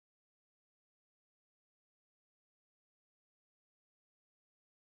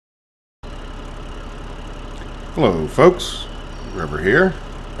Hello folks, River here,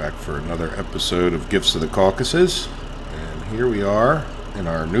 back for another episode of Gifts of the Caucasus, and here we are in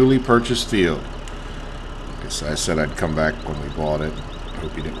our newly purchased field. I guess I said I'd come back when we bought it. I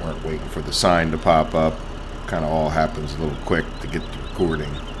hope you weren't waiting for the sign to pop up. Kind of all happens a little quick to get the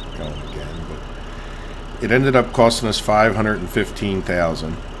recording going again, but it ended up costing us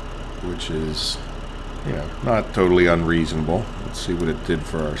 $515,000, which is, you know, not totally unreasonable. Let's see what it did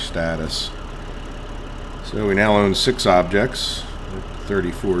for our status. So we now own 6 objects,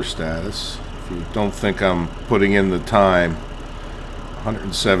 34 status. If you don't think I'm putting in the time,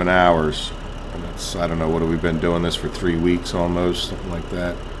 107 hours, and that's, I don't know, what have we been doing this for 3 weeks almost, something like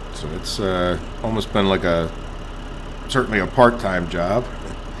that. So it's almost been like certainly a part-time job.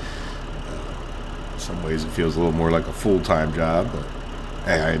 In some ways it feels a little more like a full-time job, but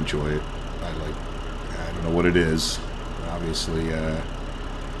hey, I enjoy it. I don't know what it is. Obviously,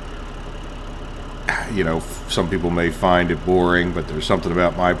 you know, some people may find it boring, but there's something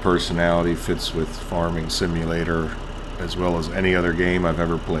about my personality fits with Farming Simulator as well as any other game I've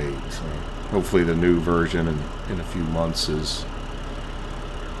ever played. So hopefully the new version in a few months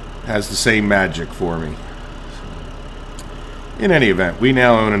has the same magic for me. So, in any event, we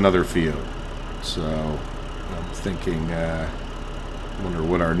now own another field. So I'm thinking, wonder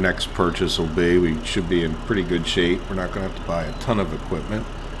what our next purchase will be. We should be in pretty good shape. We're not going to have to buy a ton of equipment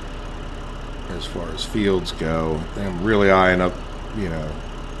as far as fields go. I'm really eyeing up, you know,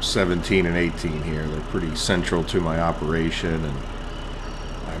 17 and 18 here. They're pretty central to my operation, and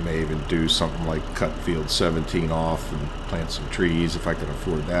I may even do something like cut field 17 off and plant some trees if I can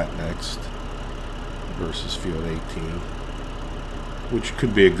afford that next, versus field 18, which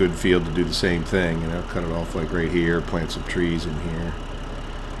could be a good field to do the same thing, you know, cut it off like right here, plant some trees in here.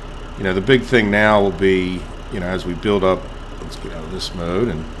 You know, the big thing now will be, you know, as we build up, let's get out of this mode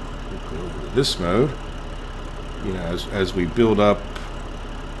and go over to this mode. You know, as we build up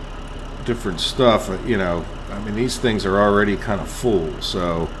different stuff, you know, I mean, these things are already kind of full,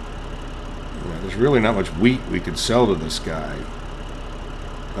 so, you know, there's really not much wheat we could sell to this guy.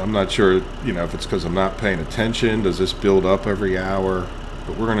 I'm not sure, you know, if it's because I'm not paying attention. Does this build up every hour?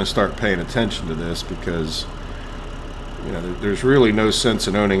 But we're going to start paying attention to this because, you know, there's really no sense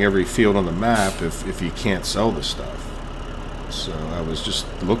in owning every field on the map if you can't sell the stuff. So I was just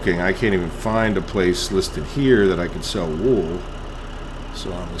looking. I can't even find a place listed here that I could sell wool.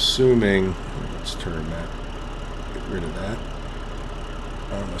 So I'm assuming, let's turn that, get rid of that.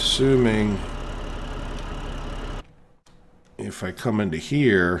 I'm assuming if I come into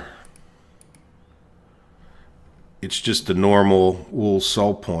here, it's just the normal wool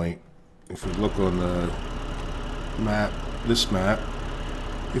sell point. If we look on the map, this map,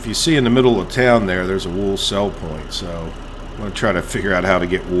 if you see in the middle of town there's a wool sell point. So I'm going to try to figure out how to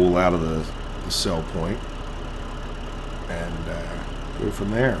get wool out of the sell point and go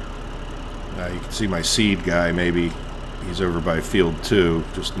from there. You can see my seed guy, maybe he's over by field 2,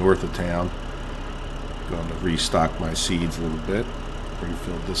 just north of town. Going to restock my seeds a little bit,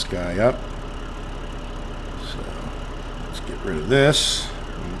 refill this guy up. So let's get rid of this.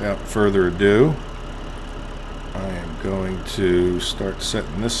 Without further ado, I am going to start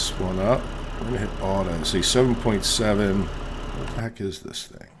setting this one up. We're going to hit auto. See, 7.7. What the heck is this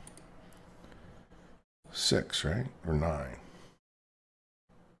thing? 6, right? Or 9?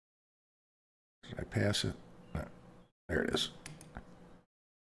 Did I pass it? No. There it is.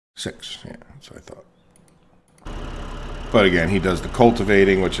 6. Yeah, that's what I thought. But again, he does the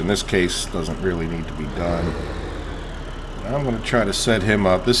cultivating, which in this case doesn't really need to be done. And I'm going to try to set him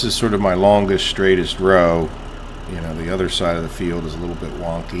up. This is sort of my longest, straightest row. You know, the other side of the field is a little bit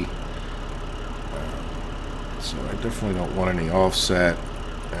wonky. So I definitely don't want any offset.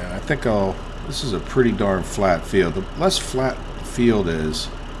 And I think this is a pretty darn flat field. The less flat the field is,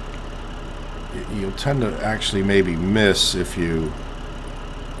 you'll tend to actually maybe miss if you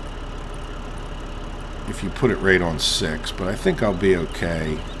put it right on 6, but I think I'll be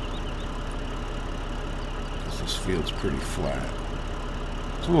okay because this field's pretty flat.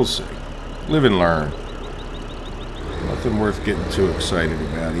 So we'll see. Live and learn. Nothing worth getting too excited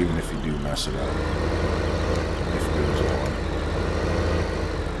about, even if you do mess it up. Life goes on.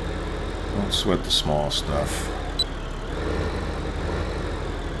 Don't sweat the small stuff.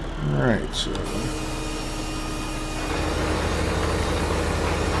 Alright, so there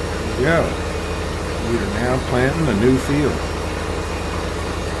we go. We are now planting a new field.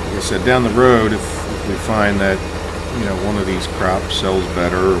 Like I said, down the road, if we find that, you know, one of these crops sells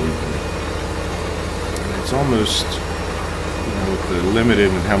better, it's almost, you know, with the limited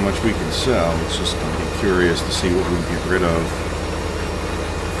and how much we can sell, it's just going to be curious to see what we can get rid of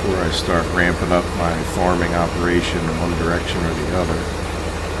before I start ramping up my farming operation in one direction or the other.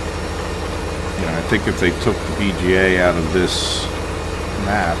 You know, I think if they took the BGA out of this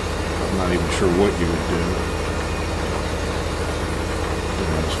map, I'm not even sure what you would do. You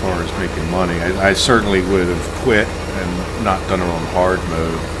know, as far as making money, I certainly would have quit and not done it on hard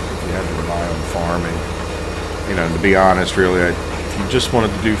mode if you had to rely on farming. You know, to be honest, really, if you just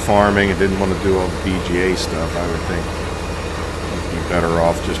wanted to do farming and didn't want to do all the BGA stuff, I would think you'd be better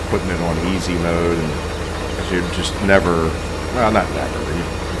off just putting it on easy mode, and you'd just never, well, not never,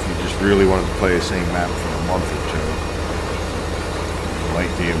 if you just really wanted to play the same map for a month or two, you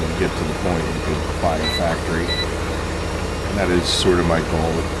might be able to get to the point where you could buy a factory. And that is sort of my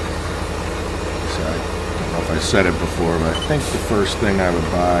goal. So I don't know if I said it before, but I think the first thing I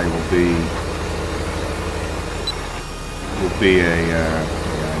would buy will be a, yeah, I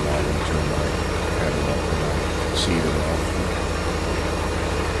know I'm going to turn my head up and I see it off.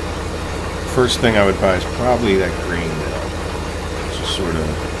 First thing I would buy is probably that grain mill. It just sort of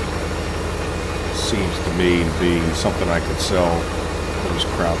seems to me to be something I could sell those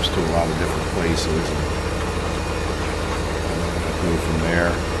crops to a lot of different places and go from there.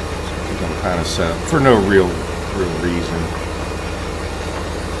 So I think I'm kind of set up for no real reason.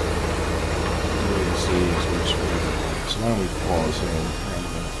 So why don't we pause here?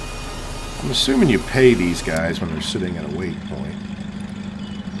 I'm assuming you pay these guys when they're sitting at a waypoint.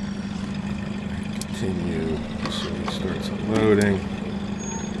 Continue. So he starts unloading.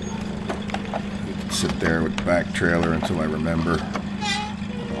 You can sit there with the back trailer until I remember.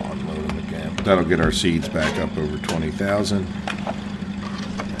 I'll unload them again. But that'll get our seeds back up over 20,000.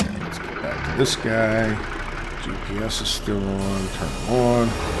 Let's get back to this guy. GPS is still on. Turn it on.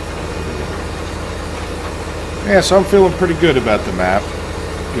 Yeah, so I'm feeling pretty good about the map.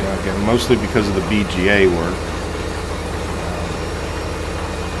 You know, again, mostly because of the BGA work.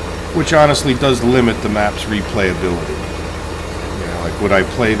 Which honestly does limit the map's replayability. You know, like, would I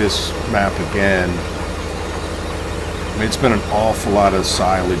play this map again? I mean, it's been an awful lot of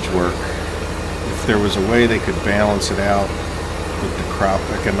silage work. If there was a way they could balance it out with the crop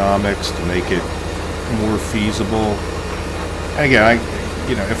economics to make it more feasible. And again,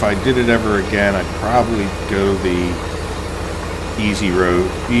 you know, if I did it ever again, I'd probably go the easy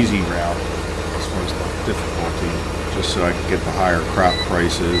route as far as the difficulty, just so I could get the higher crop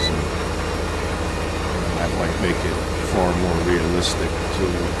prices, and that might make it far more realistic to,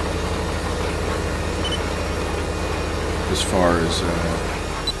 as far as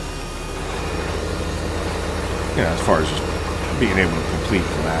you know, as far as just being able to complete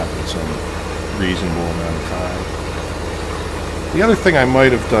the map in some reasonable amount of time. The other thing I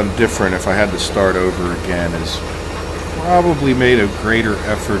might have done different if I had to start over again is probably made a greater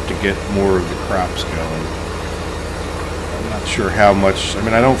effort to get more of the crops going. I'm not sure how much. I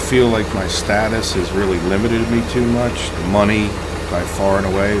mean, I don't feel like my status has really limited me too much. The money, by far and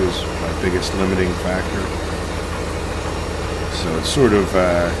away, was my biggest limiting factor. So it's sort of,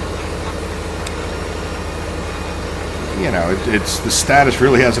 you know, it's the status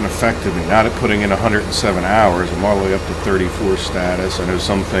really hasn't affected me. Not at putting in 107 hours. I'm all the way up to 34 status. I know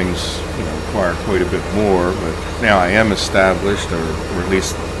some things, you know, require quite a bit more, but now I am established, or at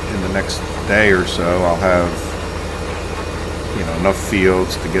least in the next day or so, I'll have, you know, enough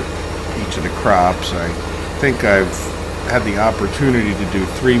fields to get each of the crops. I think I've had the opportunity to do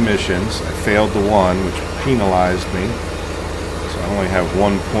 3 missions. I failed the one, which penalized me. So I only have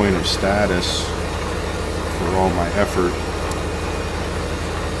 1 point of status for all my effort.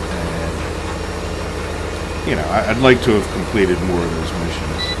 And, you know, I'd like to have completed more of those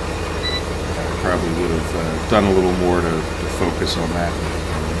missions. I probably would have done a little more to focus on that.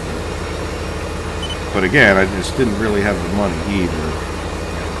 But again, I just didn't really have the money either.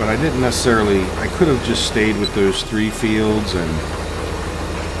 But I didn't necessarily, I could have just stayed with those 3 fields and,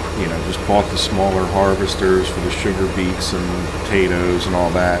 you know, just bought the smaller harvesters for the sugar beets and potatoes and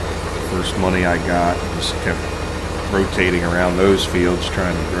all that. The first money I got, just kept rotating around those fields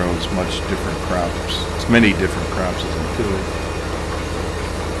trying to grow as much different crops, as many different crops as I could.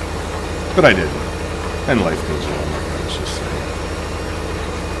 But I didn't. And life goes on, like I was just saying.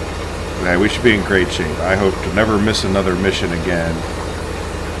 But yeah, we should be in great shape. I hope to never miss another mission again.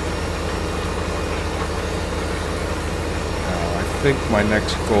 I think my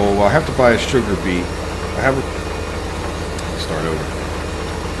next goal, well, I have to buy a sugar beet. Start over.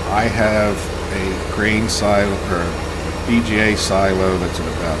 I have a grain silo, or BGA silo that's at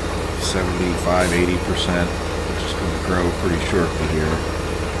about 75–80%, which is going to grow pretty shortly here.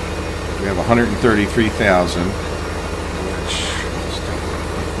 We have 133,000, which, let's take a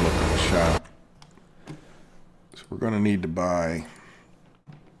quick look at the shop. So we're going to need to buy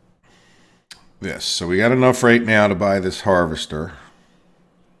this. So we got enough right now to buy this harvester.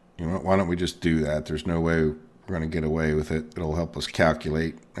 You know what, why don't we just do that? There's no way we're going to get away with it. It'll help us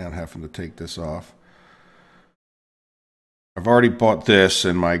calculate without having to take this off. I've already bought this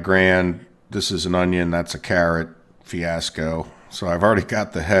in my grand. This is an onion, that's a carrot fiasco. So I've already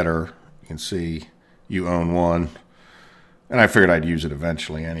got the header. You can see you own one. And I figured I'd use it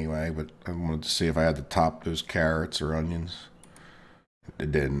eventually anyway, but I wanted to see if I had to top those carrots or onions.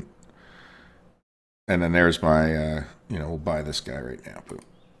 It didn't. And then there's my, we'll buy this guy right now. Boom.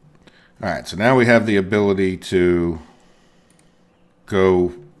 All right, so now we have the ability to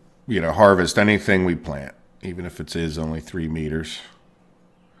go, harvest anything we plant, even if it is only 3 meters.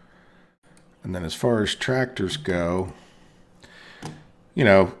 And then as far as tractors go,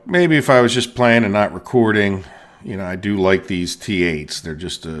 maybe if I was just playing and not recording, I do like these T8s. They're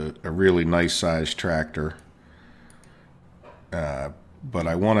just a really nice sized tractor. But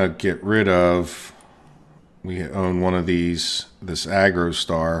I want to get rid of, we own one of these, this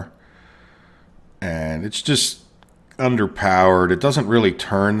AgroStar, and it's just underpowered. It doesn't really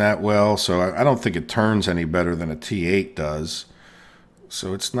turn that well, so I don't think it turns any better than a T8 does.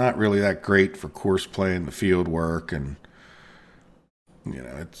 So it's not really that great for course play in the field work, and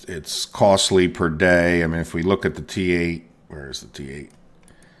it's costly per day. I mean, if we look at the T8, where is the T8?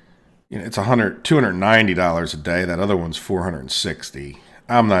 It's $290 a day. That other one's $460.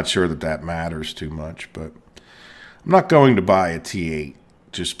 I'm not sure that matters too much, but I'm not going to buy a T8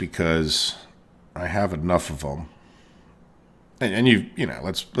 just because I have enough of them. And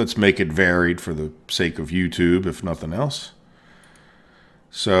let's make it varied for the sake of YouTube, if nothing else.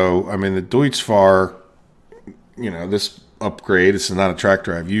 So, I mean, the Deutz-Fahr, this upgrade, this is not a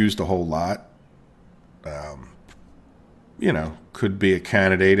tractor I've used a whole lot. Could be a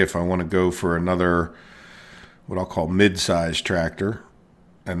candidate if I want to go for another, what I'll call mid-size tractor.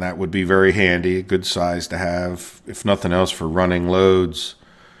 And that would be very handy, a good size to have, if nothing else, for running loads.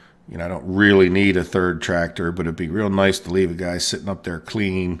 I don't really need a third tractor, but it'd be real nice to leave a guy sitting up there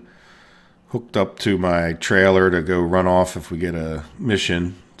clean, hooked up to my trailer to go run off if we get a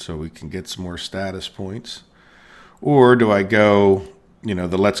mission, so we can get some more status points. Or do I go,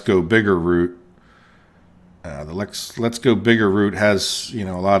 the Let's Go Bigger route? The Let's Go Bigger route has, a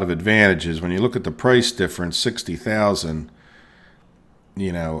lot of advantages. When you look at the price difference, $60,000,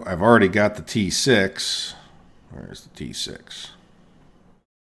 I've already got the T6. Where's the T6?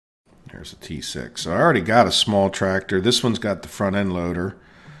 There's the T6. So I already got a small tractor. This one's got the front end loader.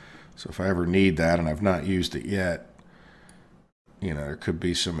 So if I ever need that, and I've not used it yet, there could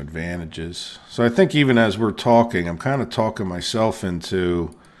be some advantages. So I think even as we're talking, I'm kind of talking myself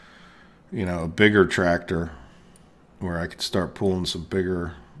into, a bigger tractor where I could start pulling some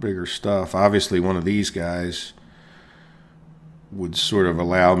bigger stuff. Obviously, one of these guys would sort of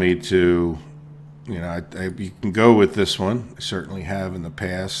allow me to, you can go with this one. I certainly have in the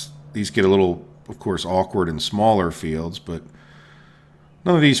past. These get a little, of course, awkward in smaller fields, but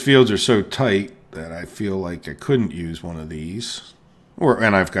none of these fields are so tight that I feel like I couldn't use one of these.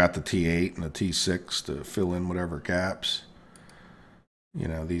 And I've got the T8 and the T6 to fill in whatever gaps.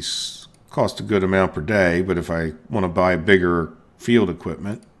 These cost a good amount per day, but if I want to buy bigger field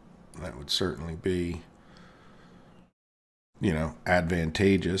equipment, that would certainly be,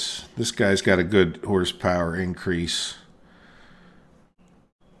 advantageous. This guy's got a good horsepower increase.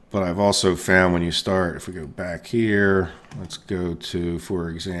 But I've also found when you start, if we go back here, let's go to, for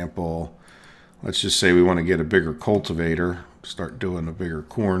example, let's just say we want to get a bigger cultivator, start doing a bigger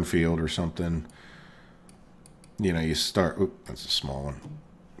cornfield or something. You start, that's a small one,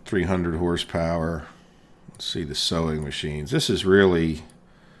 300 horsepower. Let's see the sowing machines. This is really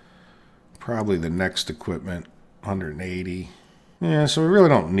probably the next equipment, 180. Yeah, so we really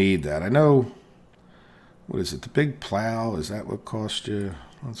don't need that. I know, what is it, the big plow, is that what cost you?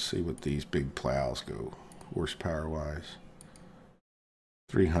 Let's see what these big plows go horsepower-wise.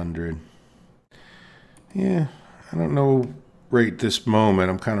 300. Yeah, I don't know right this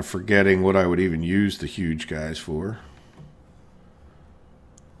moment. I'm kind of forgetting what I would even use the huge guys for,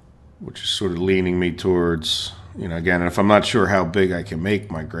 which is sort of leaning me towards, again, if I'm not sure how big I can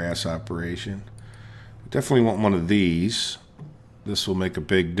make my grass operation. I definitely want one of these. This will make a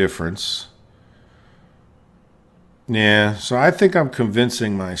big difference. Yeah, so I think I'm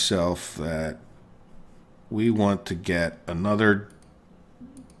convincing myself that we want to get another,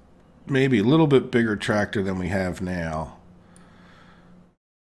 maybe a little bit bigger tractor than we have now,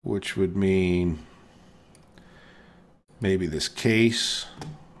 which would mean maybe this case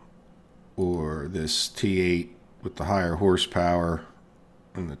or this T8 with the higher horsepower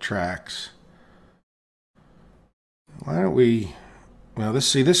and the tracks. Why don't we, well,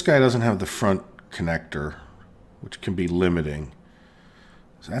 this guy doesn't have the front connector, which can be limiting.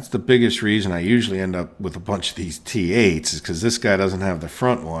 So that's the biggest reason I usually end up with a bunch of these T8s, is because this guy doesn't have the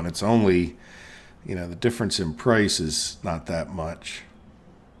front one. It's only, you know, the difference in price is not that much.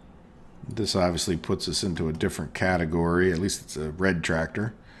 This obviously puts us into a different category. At least it's a red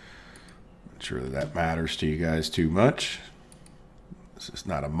tractor. Not sure that matters to you guys too much. This is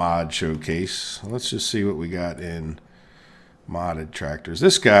not a mod showcase. So let's just see what we got in modded tractors.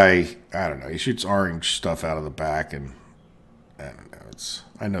 This guy, I don't know, he shoots orange stuff out of the back, and I don't know.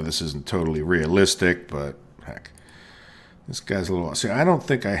 I know this isn't totally realistic, but heck, this guy's a little... See, I don't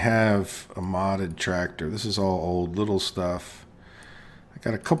think I have a modded tractor. This is all old little stuff. I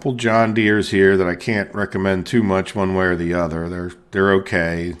got a couple John Deeres here that I can't recommend too much one way or the other. They're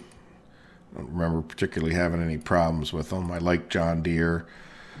okay. I don't remember particularly having any problems with them. I like John Deere,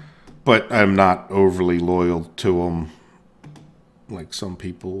 but I'm not overly loyal to them like some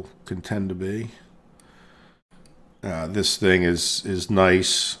people can tend to be. This thing is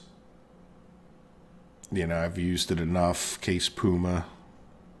nice. You know, I've used it enough. Case Puma.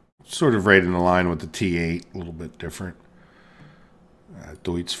 Sort of right in the line with the T8, a little bit different.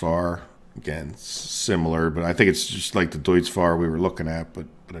 Deutz-Fahr, again, similar, but I think it's just like the Deutz-Fahr we were looking at, but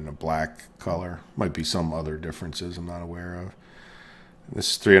in a black color. Might be some other differences I'm not aware of.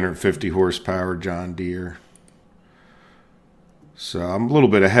 This is 350 horsepower John Deere. So I'm a little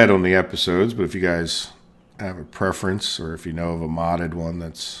bit ahead on the episodes, but if you guys have a preference, or if you know of a modded one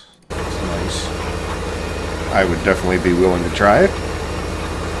that's nice, I would definitely be willing to try it.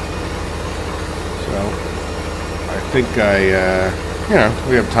 So I think you know,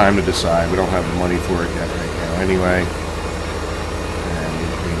 we have time to decide. We don't have the money for it yet right now anyway, and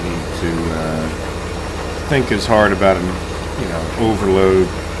we need to think as hard about an, you know, overload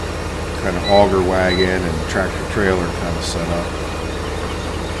kind of auger wagon and tractor trailer kind of setup.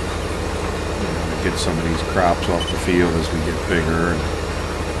 Get some of these crops off the field as we get bigger. And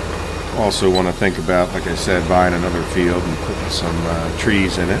also want to think about, like I said, buying another field and putting some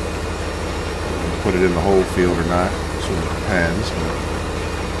trees in it. Put it in the whole field or not, sort of depends, but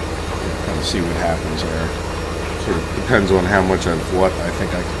kind of see what happens there. Sort of depends on how much of what I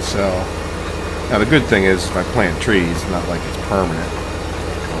think I can sell. Now the good thing is, if I plant trees, it's not like it's permanent.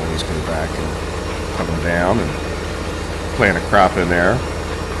 I can always go back and cut them down and plant a crop in there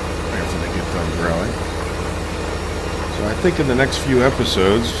after they get done growing. So I think in the next few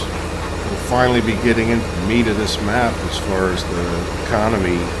episodes we'll finally be getting into the meat of this map as far as the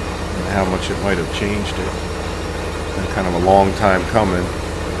economy and how much it might have changed it. It's been kind of a long time coming.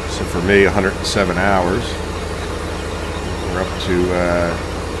 So for me, 107 hours. We're up to,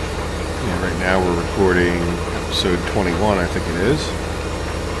 right now we're recording episode 21, I think it is. So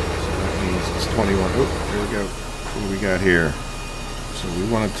that means it's 21. Oh, there we go. What do we got here? So we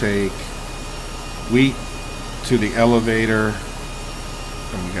want to take wheat to the elevator,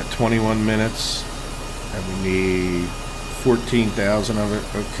 and we got 21 minutes, and we need 14,000 of it.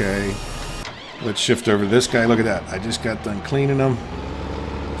 Okay, let's shift over to this guy. Look at that. I just got done cleaning them.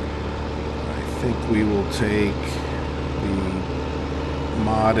 I think we will take the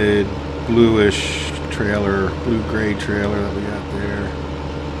modded bluish trailer, blue-gray trailer that we got there.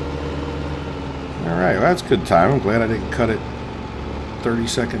 All right, well, that's good time. I'm glad I didn't cut it 30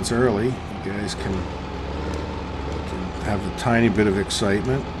 seconds early. You guys can have a tiny bit of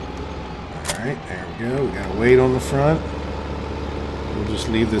excitement. Alright, there we go. We got a weight on the front. We'll just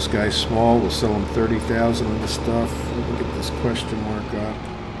leave this guy small. We'll sell him 30,000 of the stuff. Let me get this question mark up,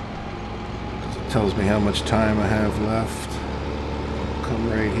 because it tells me how much time I have left. We'll come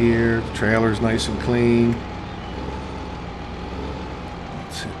right here. The trailer's nice and clean.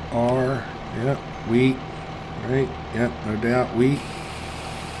 Let's hit R. Yep, wheat. Right, yep, no doubt, wheat.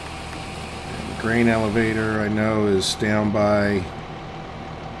 And the grain elevator, I know, is down by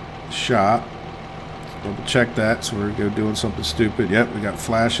the shop. Double check that, so we're going to go doing something stupid. Yep, we got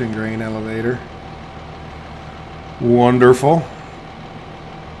flashing grain elevator. Wonderful.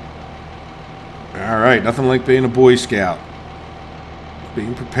 Alright, nothing like being a Boy Scout.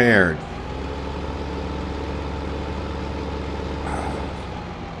 Being prepared.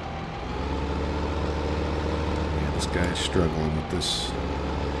 Guy's struggling with this.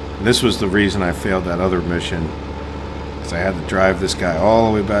 And this was the reason I failed that other mission, because I had to drive this guy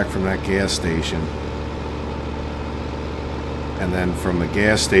all the way back from that gas station, and then from the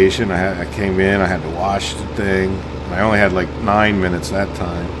gas station I came in, I had to wash the thing, and I only had like 9 minutes that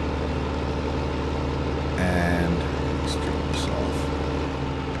time. And let's turn this off.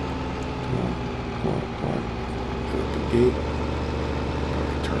 Come on. Open gate.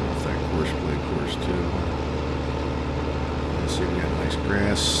 Probably turn off that course blade course too. See, we got a nice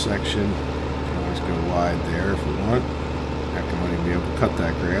grass section. Come always go wide there if we want. Heck, I might even be able to cut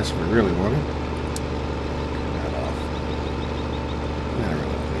that grass if we really want it. Turn that off. I don't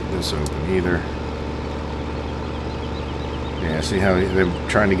really need this open either. Yeah, see how they're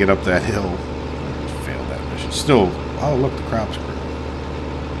trying to get up that hill. Failed that mission. Still, oh look, the crops grew.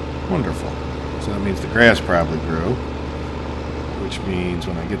 Wonderful. So that means the grass probably grew. Which means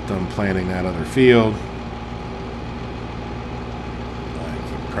when I get done planting that other field, I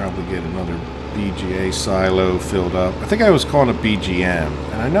can probably get another BGA silo filled up. I think I was calling it BGM,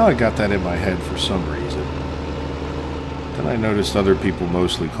 and I know I got that in my head for some reason. Then I noticed other people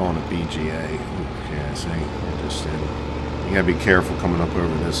mostly calling it BGA. Ooh, yeah, see, I just did. You gotta be careful coming up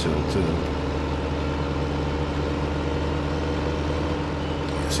over this hill too.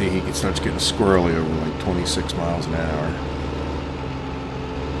 Yeah, see, he starts getting squirrely over like 26 miles an hour.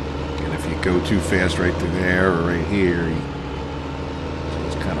 If you go too fast right through there or right here,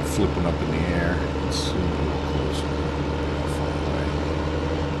 he's kind of flipping up in the air. Let's zoom a little closer.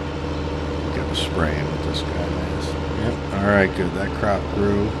 Got the spraying with this guy. Nice. Yep. All right, good. That crop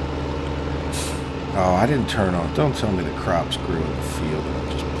grew. Oh, I didn't turn off. Don't tell me the crops grew in the field that I'm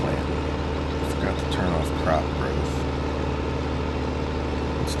just planting. I forgot to turn off crop growth.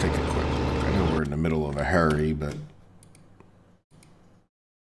 Let's take a quick look. I know we're in the middle of a hurry, but.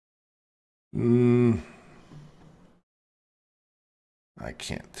 I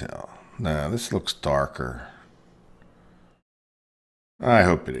can't tell. No, this looks darker. I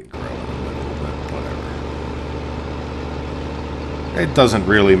hope it didn't grow in the middle, but whatever. It doesn't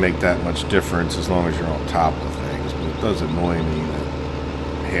really make that much difference as long as you're on top of things, but it does annoy me that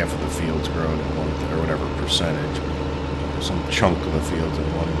half of the field's growing in one, or whatever percentage. Some chunk of the field's in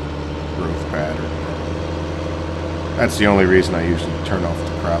one growth pattern. That's the only reason I usually turn off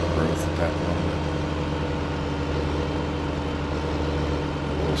the crop growth at that moment.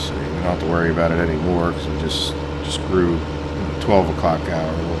 We'll see. We don't have to worry about it anymore because we just grew in the 12 o'clock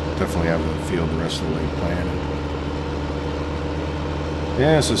hour. We'll definitely have the field the rest of the way planted.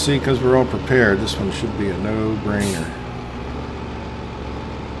 Yeah, so see, because we're all prepared, this one should be a no-brainer.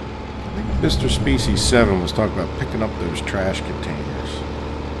 I think Mr. Species 7 was talking about picking up those trash containers. I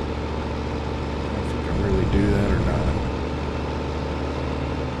don't know if we can really do that or not.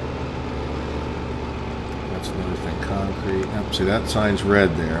 That's another thing, concrete. Yep, see, that sign's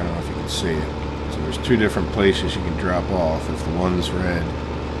red there. I don't know if you can see it. So there's two different places you can drop off. If the one's red,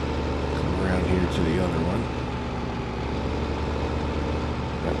 come around here to the other one.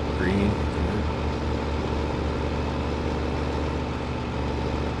 Yep, green. Good.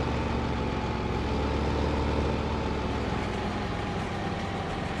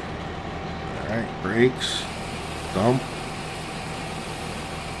 All right, brakes, dump.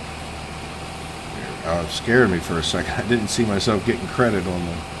 Oh, it scared me for a second. I didn't see myself getting credit on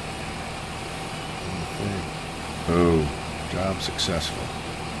the thing. Oh, job successful.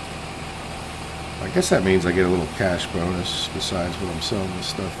 I guess that means I get a little cash bonus besides what I'm selling this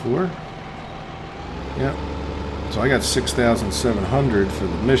stuff for. Yep. So I got 6,700 for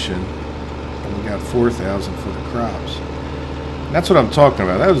the mission, and we got 4,000 for the crops. And that's what I'm talking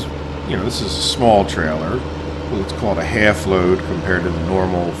about. That was, you know, this is a small trailer. Well, it's called a half load compared to the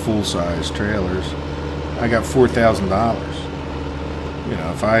normal full-size trailers. I got $4,000. You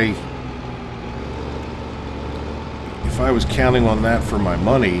know, if I was counting on that for my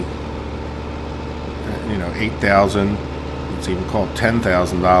money, you know, $8,000, it's even called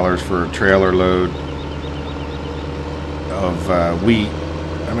 $10,000 for a trailer load of wheat.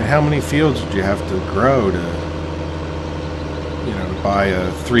 I mean, how many fields did you have to grow to, you know, to buy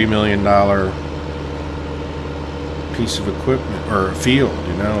a $3 million piece of equipment, or a field,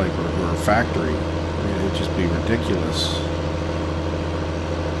 you know, like, or a factory? I mean, it'd just be ridiculous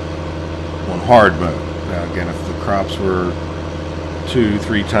on hard mode. Now, again, if the crops were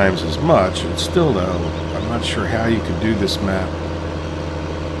 2-3 times as much, it's still, though, I'm not sure how you could do this map,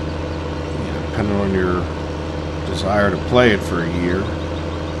 you know, depending on your desire to play it for a year, you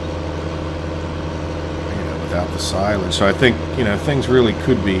know, without the silage. So I think, you know, things really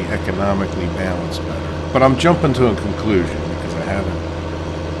could be economically balanced better. But I'm jumping to a conclusion because I haven't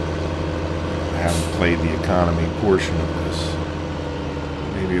played the economy portion of this.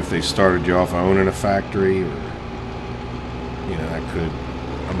 Maybe if they started you off owning a factory, or, you know, that could,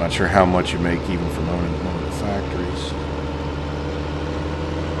 I'm not sure how much you make even from owning one of the factories.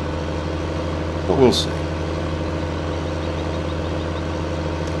 But we'll see.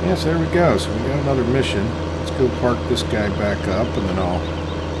 Yes, there we go. So we got another mission. Let's go park this guy back up, and then I'll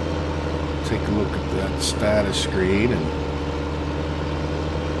take a look at that status screen, and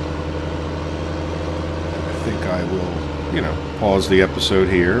I think I will, you know, pause the episode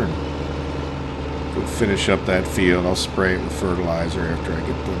here and We'll finish up that field. I'll spray it with fertilizer after I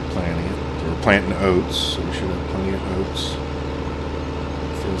get done planting it. We're planting oats, so we should have plenty of oats.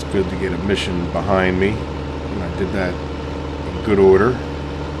 Feels good to get a mission behind me. And I did that in good order. I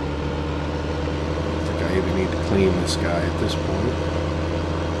don't think I even need to clean this guy at this point,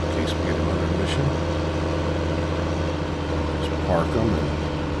 in case we get another mission. Just park them,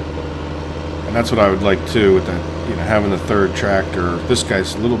 and that's what I would like too with that, you know, having the third tractor. This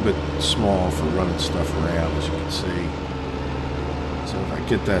guy's a little bit small for running stuff around, as you can see. So if I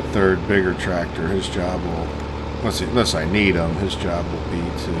get that third bigger tractor, his job will, unless I need him, his job will be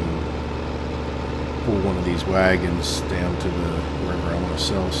to pull one of these wagons down to wherever I want to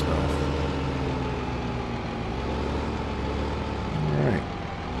sell stuff. Alright,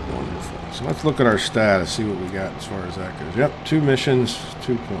 wonderful. So let's look at our status, see what we got as far as that goes. Yep, 2 missions,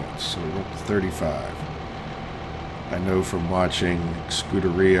 2 points, so we're up to 35. I know from watching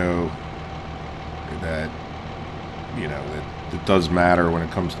Scuderio that, you know, that it does matter when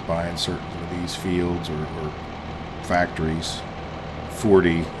it comes to buying certain of these fields or factories.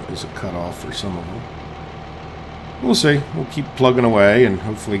 40 is a cutoff for some of them. We'll see. We'll keep plugging away and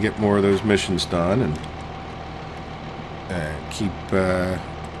hopefully get more of those missions done, and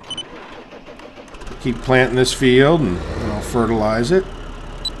keep planting this field, and I'll fertilize it.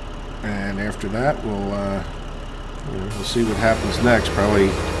 And after that, we'll see what happens next. Probably,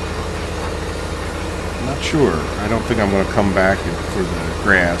 I'm not sure. I don't think I'm going to come back for the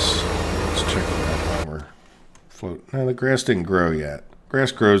grass. Let's check it out while we're floating. No, the grass didn't grow yet.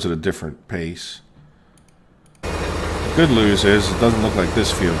 Grass grows at a different pace. The good news is it doesn't look like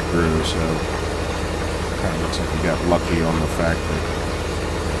this field grew, so it kind of looks like we got lucky on the fact that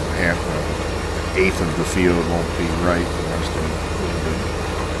half an eighth of the field won't be right. The rest of it will be.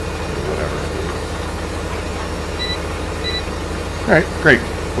 Whatever. Alright, great.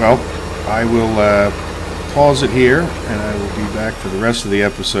 Well, I will pause it here, and I will be back for the rest of the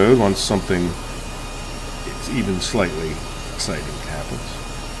episode once something even slightly exciting happens.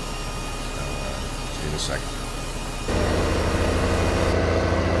 So, see you in a second.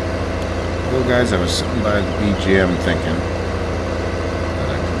 Well, guys, I was sitting by the BGM thinking that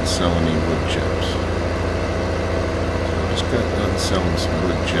I couldn't sell any wood chips. So I just got done selling some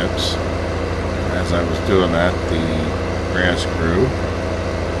wood chips. And as I was doing that, the grass grew.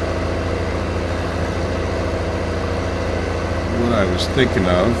 What I was thinking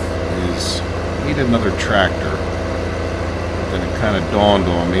of is I need another tractor. But then it kind of dawned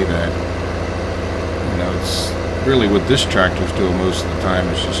on me that, you know, it's really what this tractor's doing most of the time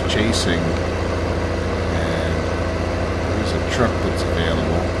is just chasing. And there's a truck that's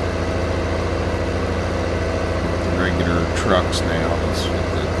available with the regular trucks now. It's with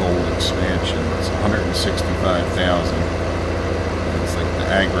the gold expansion. It's $165,000. It's like the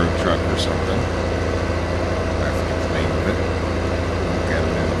agro truck or something. I forget the name of it. We'll look at it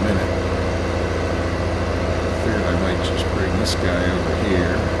in a minute. I figured I might just bring this guy over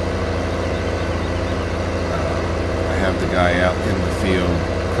here. I have the guy out in the field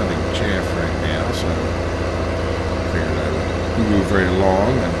cutting chaff right now, so I figured I would move right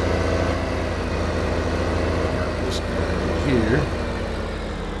along and park this guy over here.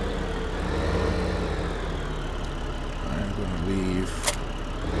 I'm going to leave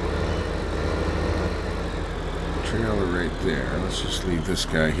the trailer right there. Let's just leave this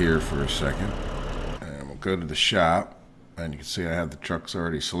guy here for a second. And we'll go to the shop, and you can see I have the trucks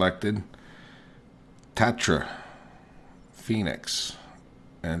already selected. Tatra Phoenix,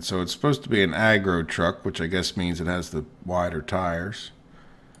 and so it's supposed to be an agro truck, which I guess means it has the wider tires.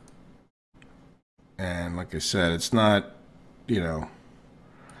 And like I said, it's not, you know,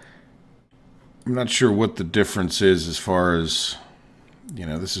 I'm not sure what the difference is as far as, you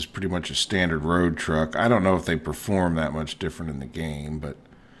know, this is pretty much a standard road truck. I don't know if they perform that much different in the game, but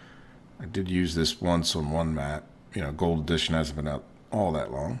I did use this once on one map. You know, Gold Edition hasn't been out all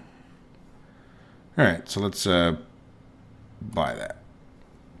that long. Alright, so let's buy that.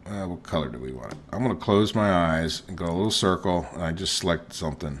 What color do we want? I'm going to close my eyes and go a little circle, and I just select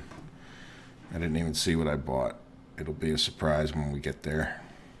something. I didn't even see what I bought. It'll be a surprise when we get there.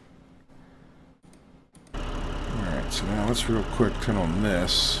 Alright, so now let's real quick turn on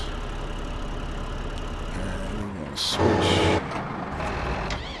this. And we're going to switch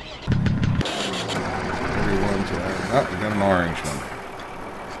everyone to that. Oh, we got an orange one.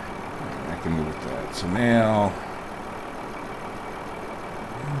 I can move with that. So now,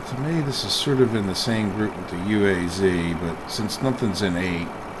 to me, this is sort of in the same group with the UAZ, but since nothing's in 8,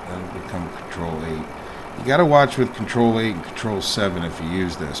 that'll become Control 8. You gotta watch with Control 8 and Control 7 if you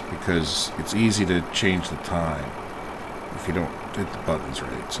use this, because it's easy to change the time if you don't hit the buttons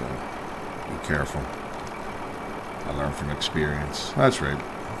right. So Be careful. I learned from experience. That's right. I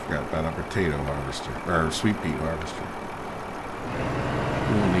forgot about a potato harvester. Or sweet pea harvester.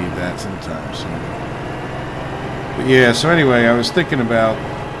 We'll need that sometime soon. But yeah, so anyway, I was thinking about,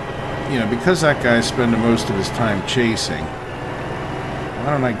 you know, because that guy's spending most of his time chasing, why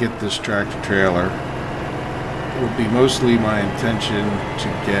don't I get this tractor trailer? It would be mostly my intention to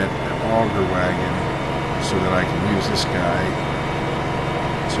get an auger wagon so that I can use this guy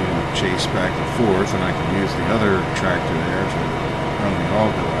to chase back and forth, and I can use the other tractor there to run the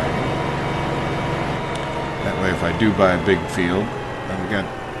auger wagon. That way, if I do buy a big field, I've got,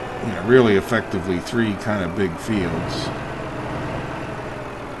 you know, really effectively 3 kind of big fields.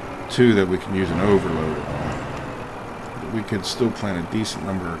 2 that we can use an overload on. But we could still plant a decent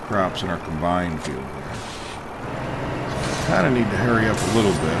number of crops in our combined field there. So I kind of need to hurry up a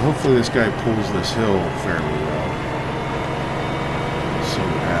little bit. Hopefully this guy pulls this hill fairly well. We'll see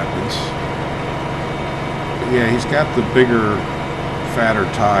what happens. But yeah, he's got the bigger, fatter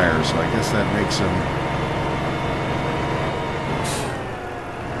tires, so I guess that makes him...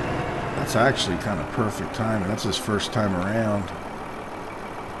 That's actually kind of perfect timing. That's his first time around.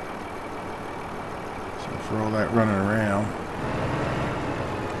 For all that running around.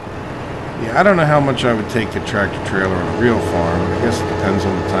 Yeah, I don't know how much I would take a tractor trailer on a real farm. I guess it depends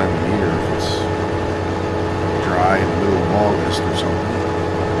on the time of year. If it's dry in the middle of August or something,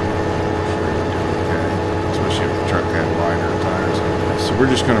 I'm sure it would do okay. Especially if the truck had wider tires like this. So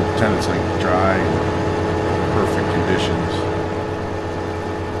we're just going to pretend it's like dry and perfect conditions.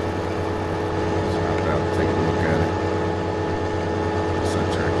 So I'm about to take a look at it. Guess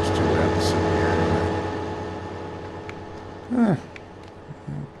that tractor's too loud to sit here.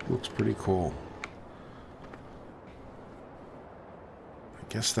 Looks pretty cool. I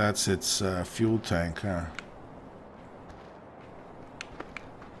guess that's its fuel tank, huh?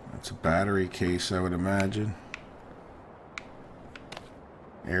 That's a battery case, I would imagine.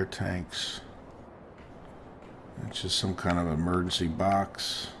 Air tanks. It's just some kind of emergency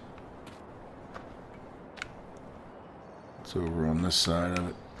box. It's over on this side of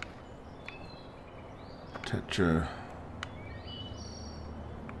it. Tetra.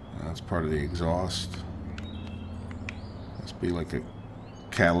 That's part of the exhaust. Must be like a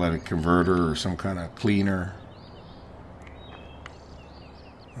catalytic converter or some kind of cleaner.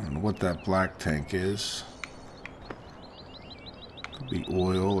 I don't know what that black tank is. Could be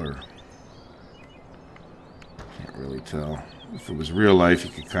oil or... Can't really tell. If it was real life,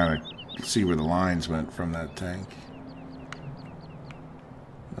 you could kind of see where the lines went from that tank.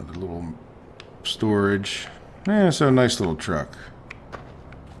 Another little storage. Yeah, so a nice little truck.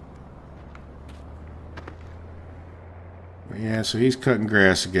 Yeah, so he's cutting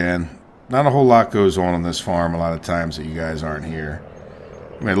grass again. Not a whole lot goes on this farm a lot of times that you guys aren't here.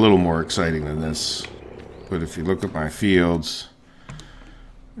 I mean, a little more exciting than this. But if you look at my fields,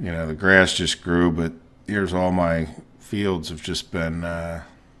 you know, the grass just grew, but here's all my fields have just been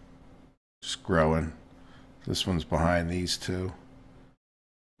just growing. This one's behind these 2.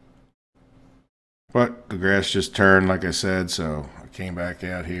 But the grass just turned, like I said, so I came back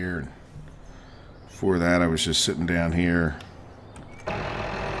out here. And before that, I was just sitting down here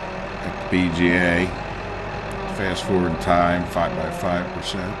at the BGA. Fast forward in time, 5 by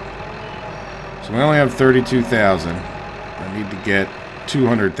 5%. So we only have 32,000. I need to get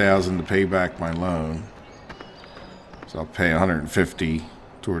 200,000 to pay back my loan. So I'll pay 150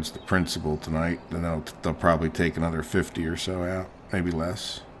 towards the principal tonight. Then they'll probably take another 50 or so out, maybe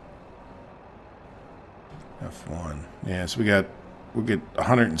less. F1. Yeah, so we'll get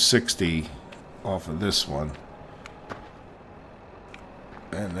 160 off of this one.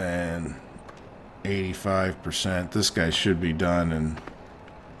 And then 85%. This guy should be done, and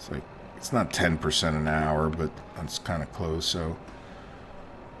it's like, it's not 10% an hour, but that's kind of close. So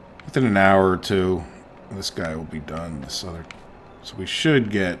within an hour or 2, this guy will be done. This other, so we should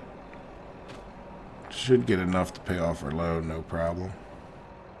get enough to pay off our loan, no problem.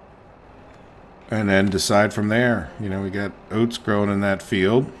 And then decide from there. You know, we got oats growing in that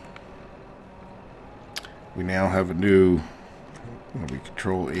field. We now have a new, we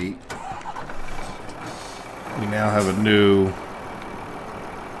control 8. We now have a new,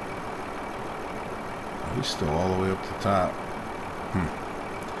 he's still all the way up to the top.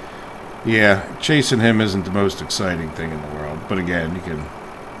 Yeah, chasing him isn't the most exciting thing in the world. But again, you can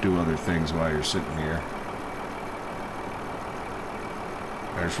do other things while you're sitting here.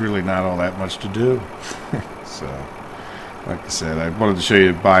 There's really not all that much to do. So, like I said, I wanted to show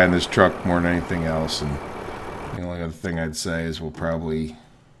you buying this truck more than anything else. And the only other thing I'd say is we'll probably...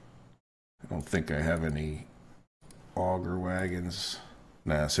 I don't think I have any auger wagons.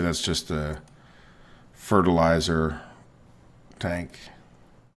 Nah, see, that's just a fertilizer tank.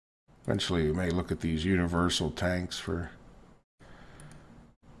 Eventually, we may look at these universal tanks for,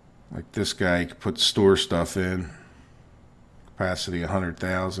 like this guy, you can put store stuff in. Capacity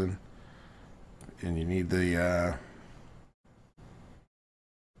 100,000. And you need the,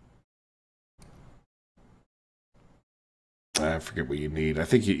 I forget what you need. I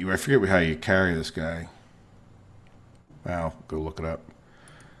forget how you carry this guy. Well, go look it up.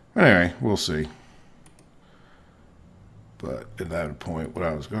 Anyway, we'll see. But at that point, what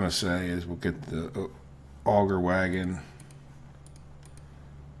I was going to say is we'll get the auger wagon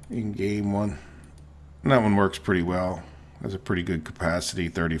in-game one. And that one works pretty well. Has a pretty good capacity,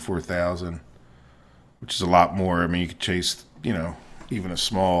 34,000, which is a lot more. I mean, you could chase, you know, even a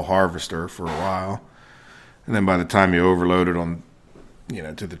small harvester for a while. And then by the time you overload it on, you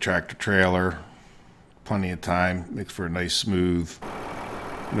know, to the tractor trailer, plenty of time. Makes for a nice, smooth,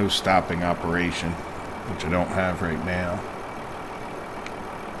 no stopping operation, which I don't have right now.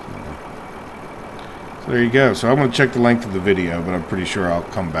 So there you go. So I'm going to check the length of the video, but I'm pretty sure I'll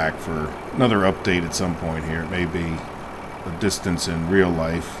come back for another update at some point here. It may be a distance in real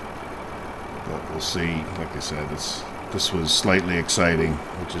life, but we'll see. Like I said, this was slightly exciting,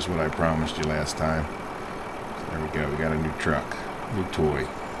 which is what I promised you last time. So there we go. We got a new truck, new toy.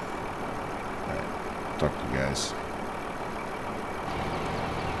 All right, talk to you guys.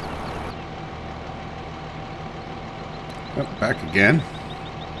 Oh, back again.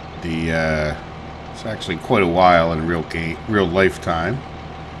 It's actually quite a while in real lifetime.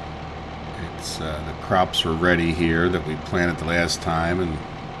 It's the crops are ready here that we planted the last time, and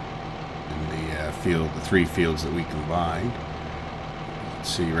in the field, the 3 fields that we combined. You can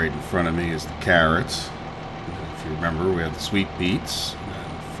see right in front of me is the carrots. And if you remember, we have the sweet beets,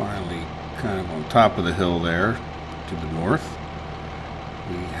 and finally, kind of on top of the hill there to the north,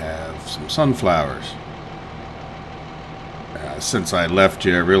 we have some sunflowers. Since I left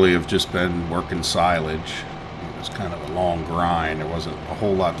you, I really have just been working silage. It was kind of a long grind. There wasn't a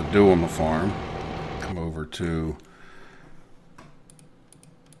whole lot to do on the farm. Come over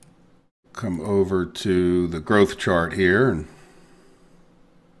to the growth chart here, and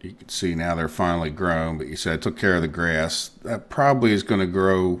you can see now they're finally grown. But you said I took care of the grass. That probably is going to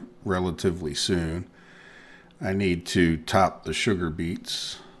grow relatively soon. I need to top the sugar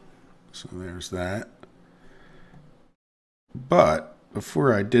beets. So there's that. But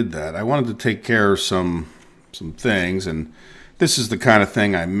before I did that, I wanted to take care of some things, and this is the kind of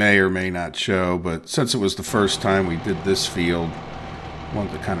thing I may or may not show, but since it was the first time we did this field, I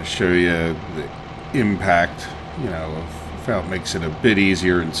wanted to kind of show you the impact, you know, of how it makes it a bit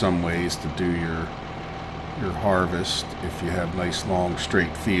easier in some ways to do your harvest if you have nice long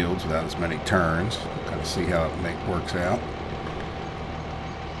straight fields without as many turns. Kind of see how it works out.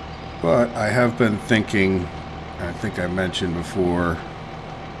 But I have been thinking, I think I mentioned before,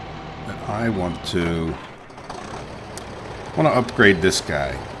 that I want to upgrade this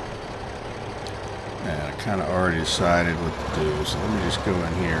guy. And I kind of already decided what to do. So let me just go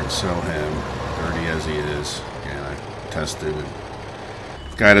in here and sell him, dirty as he is. Again, I tested it.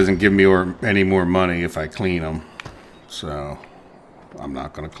 This guy doesn't give me any more money if I clean him. So I'm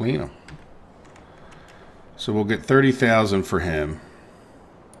not going to clean him. So we'll get 30,000 for him.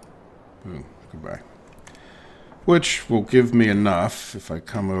 Boom, goodbye. Which will give me enough if I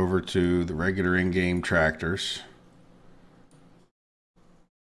come over to the regular in-game tractors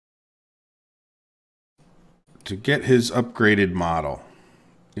to get his upgraded model.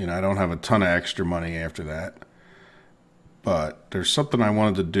 You know, I don't have a ton of extra money after that, but there's something I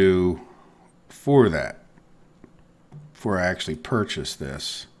wanted to do for that, before I actually purchase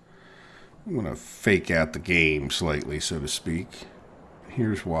this. I'm going to fake out the game slightly, so to speak.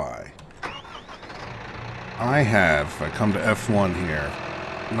 Here's why. I have, if I come to F1 here,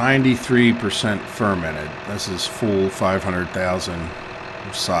 93% fermented. This is full 500,000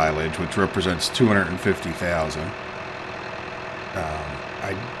 of silage, which represents 250,000.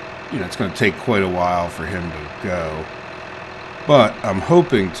 It's going to take quite a while for him to go, but I'm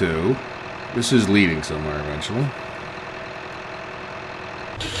hoping to. This is leading somewhere eventually.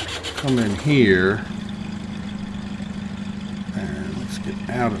 Come in here, and let's get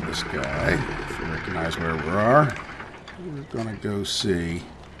out of this guy. Recognize where we are. We're gonna go see.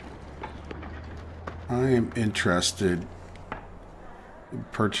 I am interested in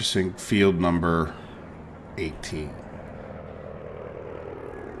purchasing field number 18,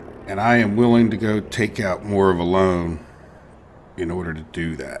 and I am willing to go take out more of a loan in order to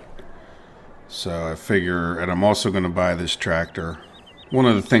do that. So I figure, and I'm also going to buy this tractor one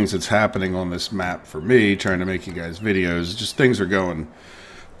of the things that's happening on this map for me, trying to make you guys videos, just things are going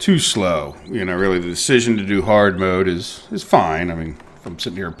too slow. You know, really the decision to do hard mode is fine. I mean, if I'm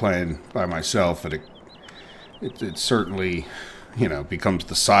sitting here playing by myself, it certainly, you know, becomes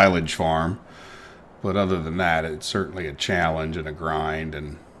the silage farm. But other than that, it's certainly a challenge and a grind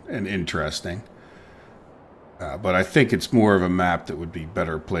and interesting. But I think it's more of a map that would be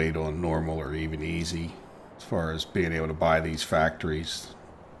better played on normal or even easy as far as being able to buy these factories.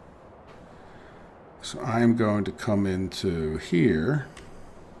 So I'm going to come into here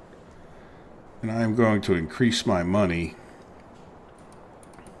and I'm going to increase my money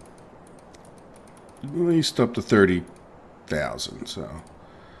at least up to 30,000, so,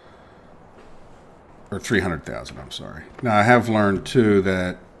 or 300,000, I'm sorry. Now I have learned too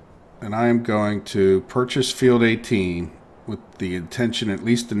that, and I am going to purchase field 18 with the intention, at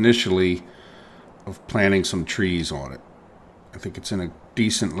least initially, of planting some trees on it. I think it's in a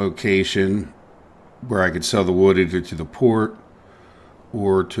decent location where I could sell the wood either to the port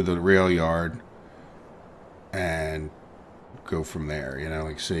or to the rail yard and go from there, you know,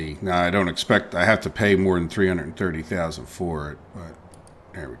 like see. Now I don't expect I have to pay more than 330,000 for it, but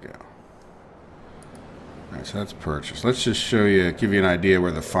there we go. All right, so that's purchased. Let's just show you, give you an idea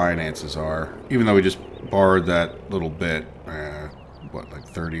where the finances are. Even though we just borrowed that little bit, what, like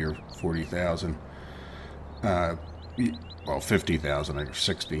 30 or 40,000? Well, 50,000 or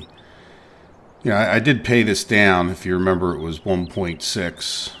 60. Yeah, I did pay this down. If you remember, it was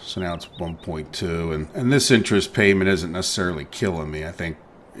 1.6, so now it's 1.2, and this interest payment isn't necessarily killing me. I think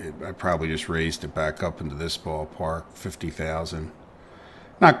I probably just raised it back up into this ballpark, 50,000.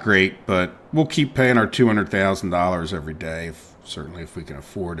 Not great, but we'll keep paying our $200,000 every day, certainly if we can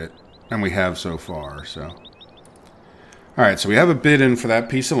afford it, and we have so far. So, all right, so we have a bid in for that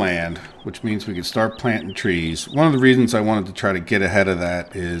piece of land, which means we can start planting trees. One of the reasons I wanted to try to get ahead of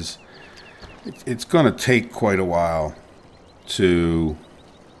that is it's going to take quite a while to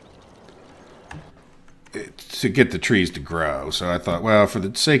get the trees to grow. So I thought, well, for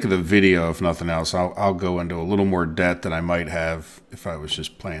the sake of the video, if nothing else, I'll go into a little more debt than I might have if I was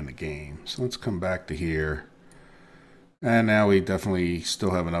just playing the game. So let's come back to here. And now we definitely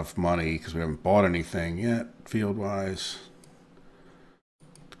still have enough money because we haven't bought anything yet, field-wise.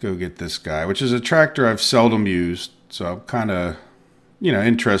 Go get this guy, which is a tractor I've seldom used. So I'm kind of, you know,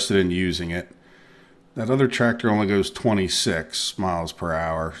 interested in using it. That other tractor only goes 26 miles per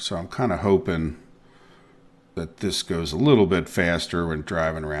hour, so I'm kind of hoping that this goes a little bit faster when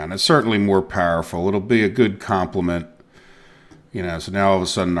driving around. It's certainly more powerful. It'll be a good complement, you know. So now all of a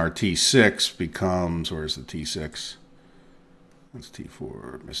sudden our T6 becomes, where's the T6? That's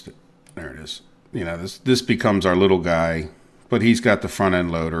T4, missed it. There it is. You know, this becomes our little guy, but he's got the front end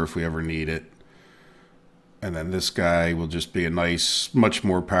loader if we ever need it. And then this guy will just be a nice, much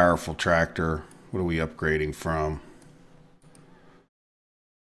more powerful tractor. What are we upgrading from?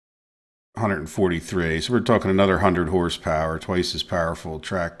 143. So we're talking another 100 horsepower, twice as powerful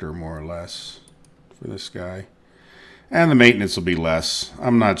tractor, more or less, for this guy. And the maintenance will be less.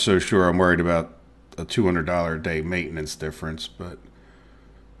 I'm not so sure I'm worried about a $200 a day maintenance difference, but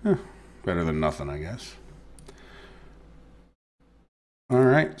better than nothing, I guess. All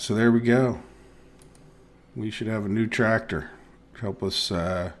right, so there we go. We should have a new tractor to help us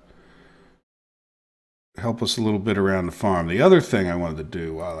a little bit around the farm. The other thing I wanted to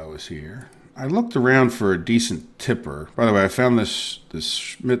do while I was here, I looked around for a decent tipper. By the way, I found this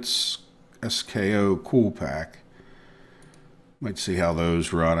Schmitz SKO cool pack. Might see how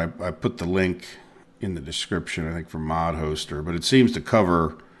those run. I put the link in the description, I think, for Modhoster, but it seems to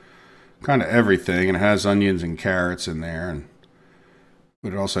cover kind of everything, and it has onions and carrots in there,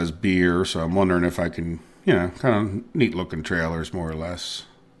 but it also has beer, so I'm wondering if I can, you know, kind of neat looking trailers, more or less.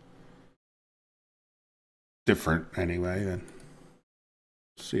 Different anyway, and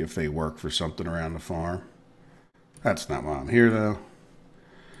see if they work for something around the farm. That's not why I'm here, though.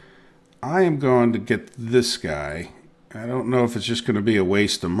 I am going to get this guy. I don't know if it's just going to be a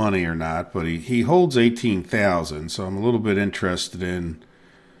waste of money or not, but he holds 18,000, so I'm a little bit interested in,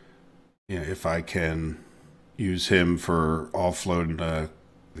 you know, if I can use him for offloading the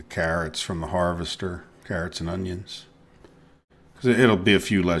carrots from the harvester, carrots and onions. Because it'll be a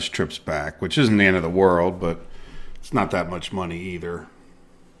few less trips back, which isn't the end of the world, but it's not that much money either.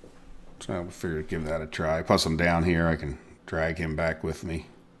 So I figured I'd give that a try. Plus I'm down here, I can drag him back with me.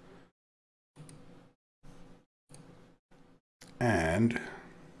 And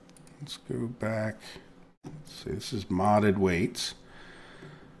let's go back. Let's see, this is modded weights.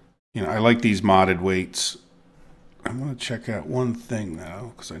 You know, I like these modded weights. I'm going to check out one thing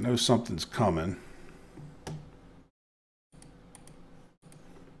though, because I know something's coming.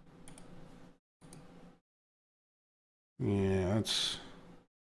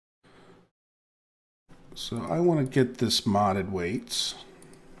 So I want to get this modded weights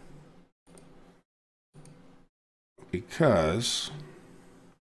because,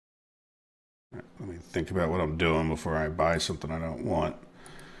 let me think about what I'm doing before I buy something I don't want.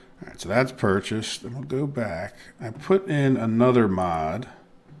 All right, so that's purchased. Then we'll go back. I put in another mod,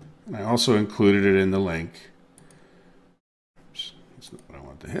 and I also included it in the link. Oops, that's not what I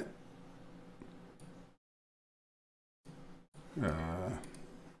want to hit.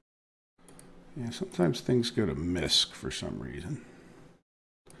 Yeah, sometimes things go to MISC for some reason.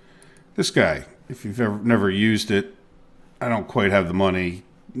 This guy, if you've never used it, I don't quite have the money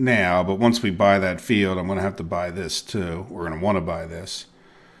now, but once we buy that field, I'm going to have to buy this too. We're going to want to buy this.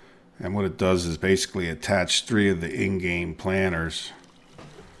 And what it does is basically attach 3 of the in-game planters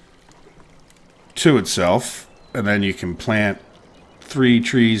to itself, and then you can plant 3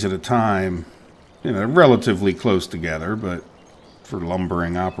 trees at a time, you know, relatively close together, but for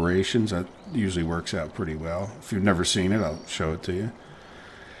lumbering operations, that usually works out pretty well. If you've never seen it, I'll show it to you.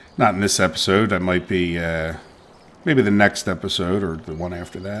 Not in this episode. That might be maybe the next episode or the one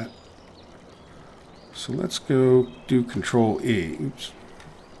after that. So let's go do Control E. Oops.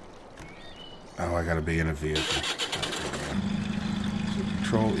 Oh, I gotta be in a vehicle. So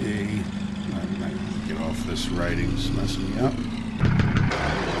Control E. I might get off this writing. It's messing me up.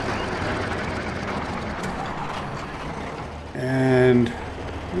 And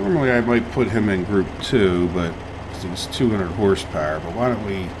normally I might put him in group 2, but he's 200 horsepower. But why don't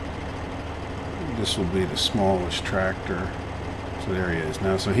we, this will be the smallest tractor. So there he is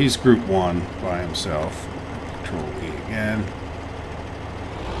now. So he's group 1 by himself. Control E again.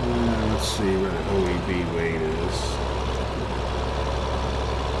 Let's see where the OEB weight is.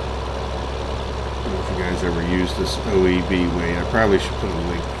 I don't know if you guys ever used this OEB weight. I probably should put a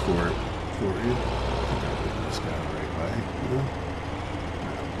link for it for you. This guy right by. No?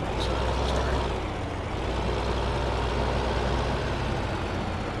 No, sorry.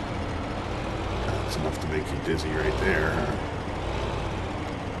 That's enough to make you dizzy right there, huh?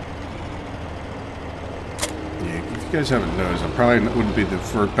 Yeah, if you guys haven't noticed, I probably wouldn't be the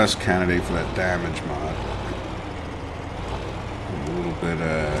best candidate for that damage mod. I'm a little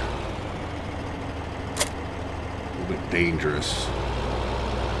bit dangerous.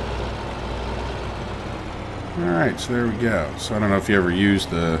 Alright, so there we go. So I don't know if you ever used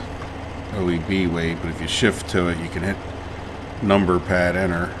the OEB weight, but if you shift to it, you can hit number pad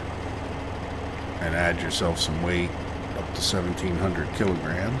enter and add yourself some weight up to 1,700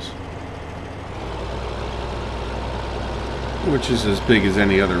 kilograms. Which is as big as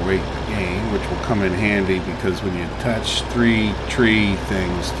any other weight in the game, which will come in handy because when you attach 3 tree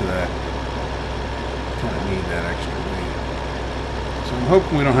things to that, you kind of need that extra weight. So I'm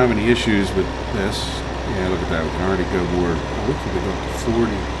hoping we don't have any issues with this. Yeah, look at that. We can already go more. Oh, we can go up to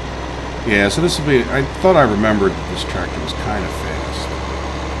 40. Yeah, so this will be, I thought I remembered that this tractor was kind of fast.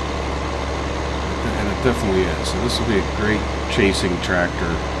 And it definitely is. So this will be a great chasing tractor.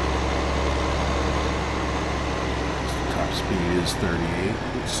 Speed is 38.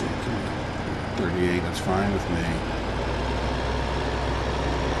 Let's see, 38, that's fine with me.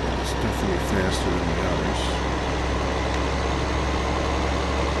 It's definitely faster than the others.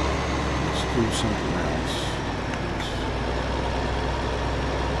 Let's do something else.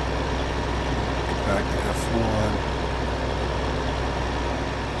 Get back to F1.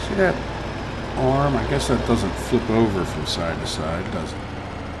 See that arm? I guess that doesn't flip over from side to side, does it?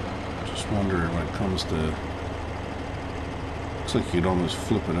 Just wondering when it comes to... Looks like you'd almost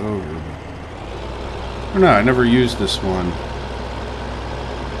flip it over. But... Oh, no, I never used this one.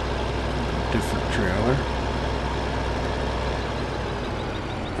 Different trailer.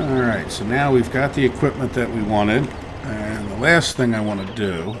 Alright, so now we've got the equipment that we wanted. And the last thing I want to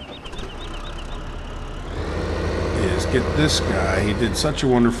do is get this guy. He did such a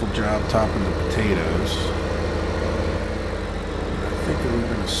wonderful job topping the potatoes. I think that we're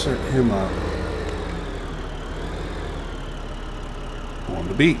going to set him up on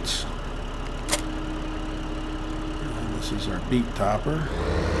the beets. And this is our beet topper.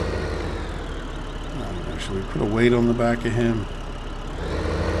 Should we put a weight on the back of him?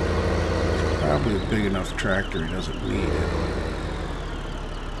 Probably a big enough tractor, he doesn't need it.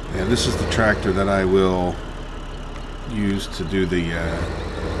 Yeah, this is the tractor that I will use to do the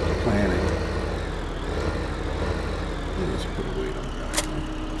planting. Let's put a weight on the back.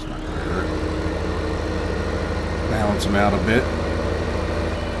 It's not going to hurt. Balance him out a bit.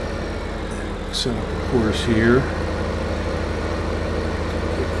 Set up a course here.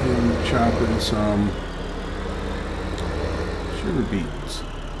 Get him chopping some sugar beets.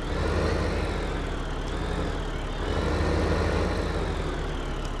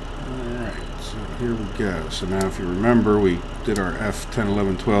 here we go. So now if you remember, we did our F10,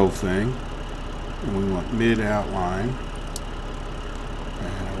 11, 12 thing. And we want mid outline.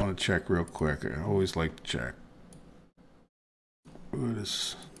 And I want to check real quick. I always like to check. What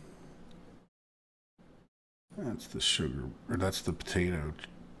is... That's the sugar, or that's the potato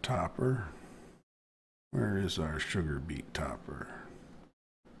topper. Where is our sugar beet topper?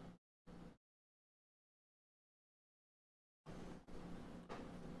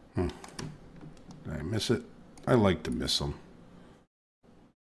 Did I miss it? I like to miss them.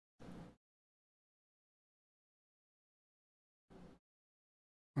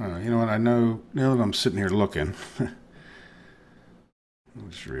 You know what? I know now that I'm sitting here looking. I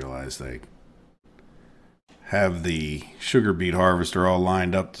just realized I have the sugar beet harvester all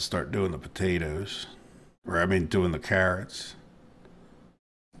lined up to start doing the potatoes. Or I mean doing the carrots.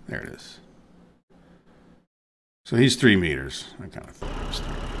 There it is. So he's 3 meters. I kind of thought it was 3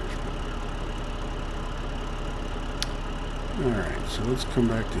 meters. Alright, so let's come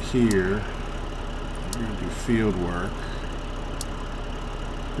back to here. We're going to do field work.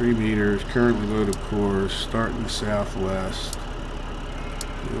 3 meters, currently loaded course, start in the southwest,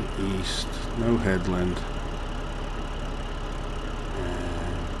 go east, no headland.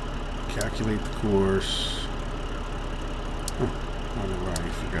 Calculate the course. Oh, I already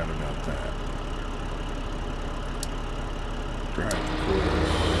forgot about that. Drive the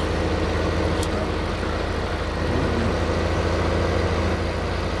course. Stop the drive. I don't know.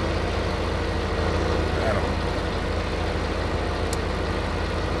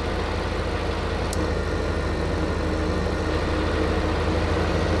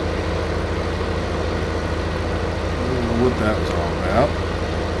 I don't know what that was all about.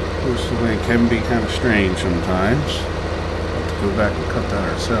 This way can be kind of strange sometimes. We'll have to go back and cut that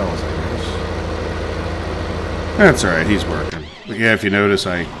ourselves, I guess. That's alright, he's working. But yeah, if you notice,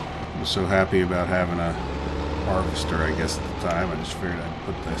 I was so happy about having a harvester, I guess, at the time. I just figured I'd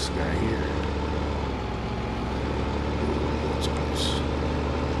put this guy here.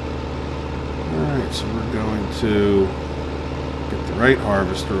 Alright, so we're going to get the right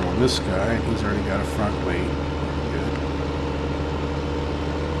harvester on this guy. He's already got a front weight.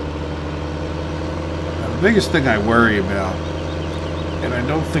 The biggest thing I worry about, and I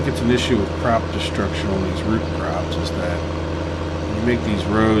don't think it's an issue with crop destruction on these root crops, is that when you make these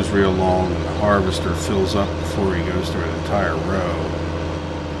rows real long and the harvester fills up before he goes through an entire row,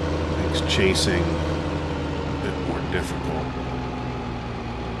 it makes chasing a bit more difficult.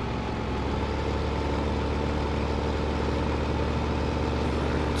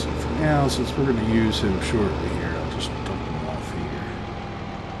 So for now, since we're going to use him shortly here, I'll just dump him off here.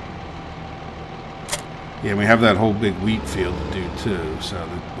 Yeah, we have that whole big wheat field to do too, so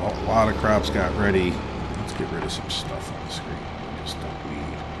a lot of crops got ready. Let's get rid of some stuff on the screen we just don't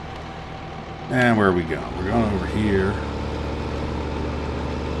need. And where are we going? We're going over here.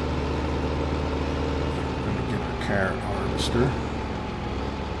 We're going to get our carrot harvester.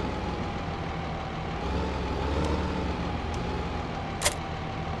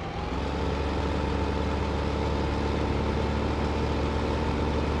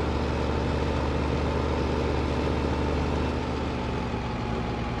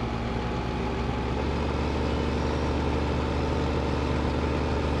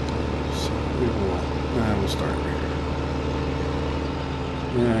 We'll start here.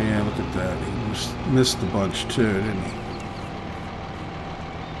 Yeah, look at that. He missed the bunch too, didn't he?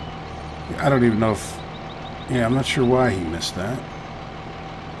 I don't even know if... Yeah, I'm not sure why he missed that.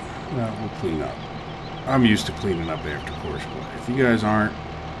 Well, we'll clean up. I'm used to cleaning up after course play. If you guys aren't,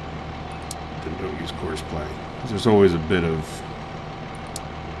 then don't use course play. There's always a bit of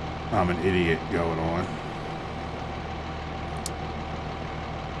I'm an idiot going on.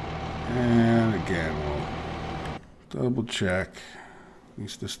 And again, we'll double check. At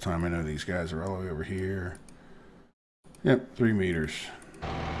least this time I know these guys are all the way over here. Yep, 3 meters. So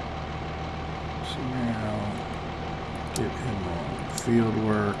now, get him on field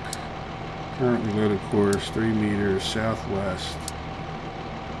work. Currently loaded course, 3 meters, southwest,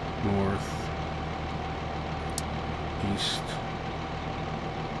 north, east.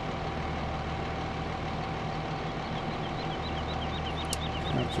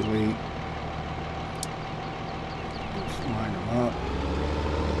 Calculate. Let's line them up.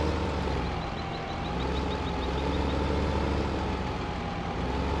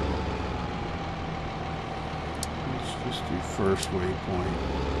 Let's just do first waypoint.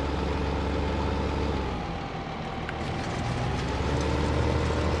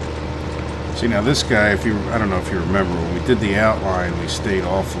 See, now this guy, I don't know if you remember, when we did the outline, we stayed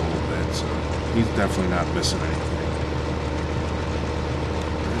off a little bit, so he's definitely not missing anything.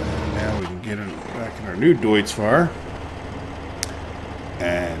 And now we can get back in our new Deutz-Fahr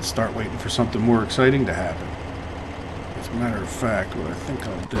and start waiting for something more exciting to happen. As a matter of fact, what I think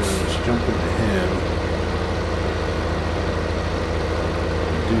I'll do is jump into him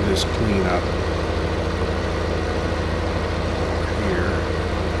and do this cleanup here.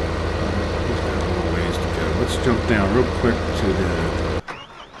 He's got a little ways to go. Let's jump down real quick to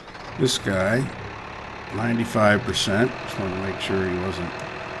this guy. 95%. Just want to make sure he wasn't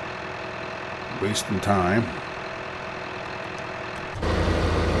wasting time.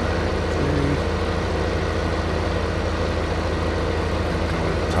 Go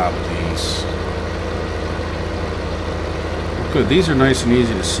to the top of these. Good. These are nice and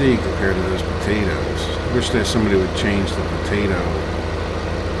easy to see compared to those potatoes. I wish that somebody would change the potato.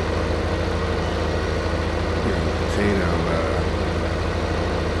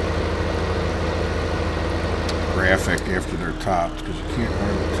 Graphic after they're topped, because you can't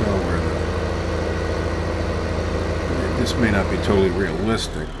hardly tell where this may not be totally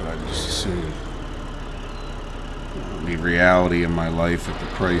realistic, but I just assume the reality in my life at the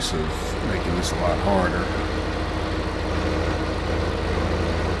price of making this a lot harder.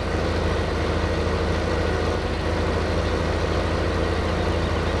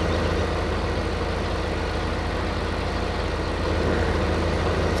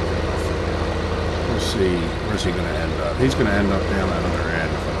 Where's he going to end up? He's going to end up down that other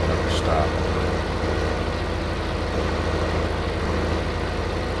end if I don't ever stop.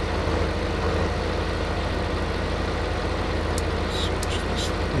 Switch this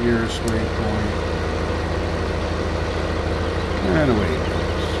nearest waypoint. And away he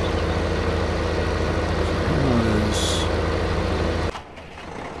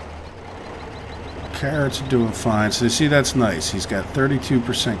goes. Carrots are doing fine. So you see, that's nice. He's got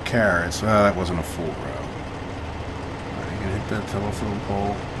 32% carrots. That wasn't a full row. That telephone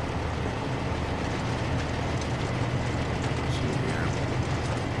pole. So, yeah.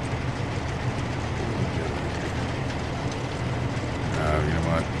 You know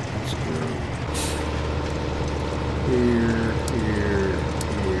what? Let's go here, here,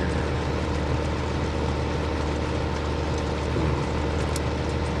 here.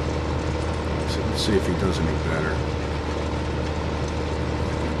 So let's see if he does any better.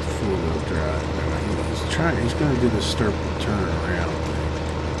 Four-wheel drive. He's going to do this turn around thing.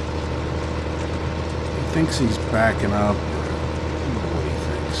 He thinks he's backing up. I don't know what he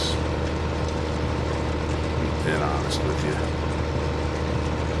thinks. To be dead honest with you.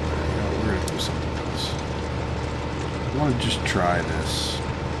 We're going to do something else. I want to just try this.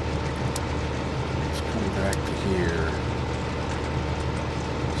 Let's come back to here.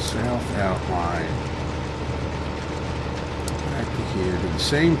 South outline. Back to here, do the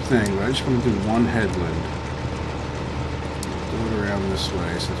same thing, but I just want to do one headland. Do it around this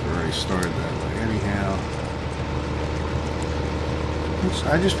way since we already started that way. Anyhow,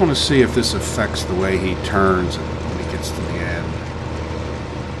 I just want to see if this affects the way he turns when he gets to the end.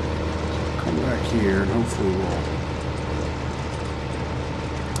 So come back here and hopefully we'll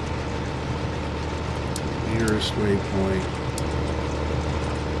nearest waypoint.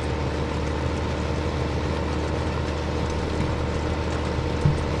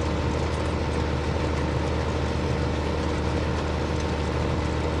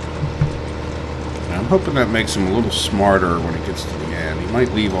 I'm hoping that makes him a little smarter when it gets to the end. He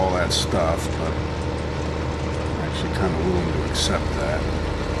might leave all that stuff, but I'm actually kind of willing to accept that.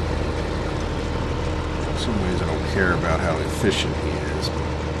 In some ways I don't care about how efficient he is, but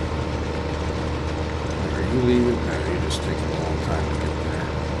are you leaving? No, you're just taking a long time to get there.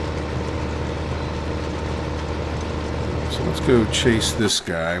 So let's go chase this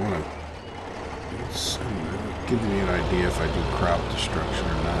guy. I want to give me an idea if I do crop destruction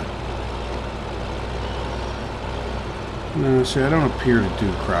or not. No, see, I don't appear to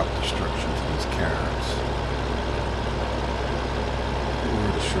do crop destruction to these carrots.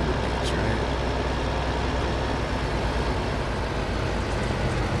 Or the sugar beets, right?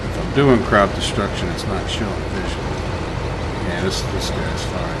 If I'm doing crop destruction, it's not showing visually. Yeah, this guy's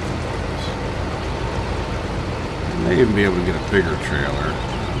fine. I may even be able to get a bigger trailer. I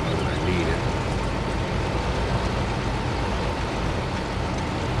don't know that I need it.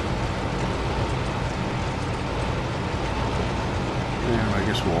 I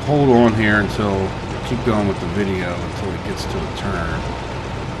guess we'll hold on here until we'll keep going with the video until it gets to a turn.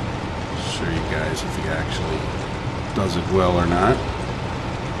 Show you guys if he actually does it well or not. I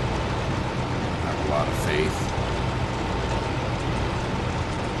have a lot of faith.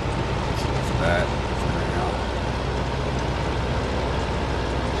 That's enough of that for now.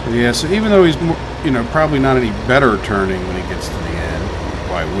 So yeah, so even though he's more, probably not any better turning when he gets to the end,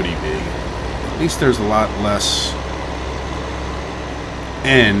 why would he be? At least there's a lot less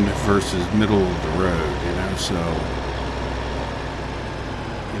end versus middle of the road, you know, so,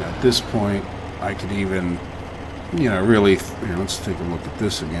 you know, at this point, I could even, you know, really, here, let's take a look at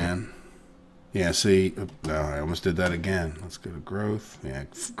this again. Yeah, see, no, I almost did that again. Let's go to growth. Yeah,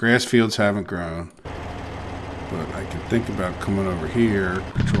 grass fields haven't grown. But I can think about coming over here,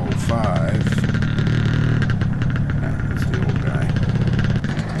 Control 5. Nah, that's the old guy.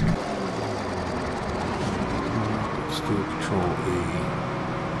 Let's do Control E.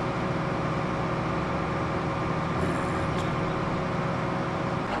 And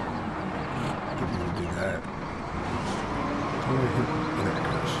didn't want to do that. There it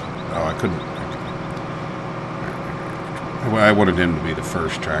goes. Oh, I couldn't. I wanted him to be the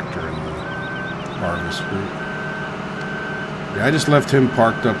first tractor in the harvest group. Yeah, I just left him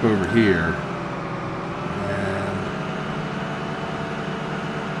parked up over here, and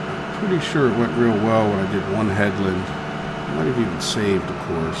I'm pretty sure it went real well when I did one headland. I might have even saved, of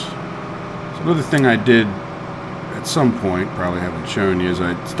course. So another thing I did at some point, probably haven't shown you, is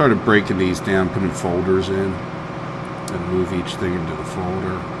I started breaking these down, putting folders in, and move each thing into the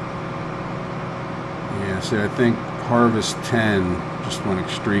folder. Yeah, see, I think Harvest 10 just went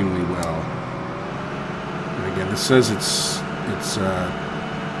extremely well. And again, it says it's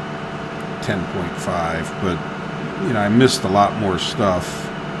 10.5, but you know, I missed a lot more stuff,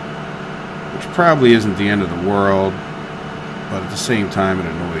 which probably isn't the end of the world, but at the same time it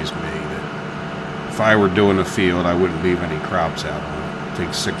annoys me that if I were doing a field, I wouldn't leave any crops out on it. It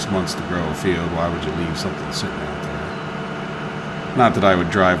takes 6 months to grow a field. Why would you leave something sitting out there? Not that I would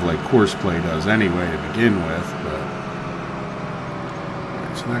drive like Horseplay does anyway to begin with, but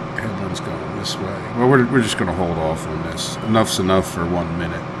so that headland's going this way. Well, we're just going to hold off on this. Enough's enough for 1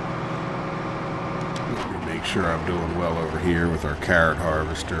 minute. Let me make sure I'm doing well over here with our carrot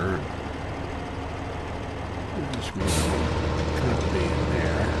harvester. Just move it in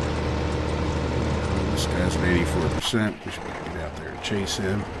there. This guy's at 84%. We should get out there and chase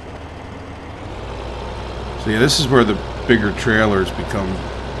him. So yeah, this is where the bigger trailers become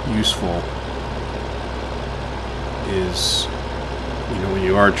useful. Is, you know, when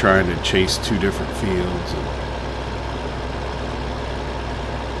you are trying to chase two different fields, and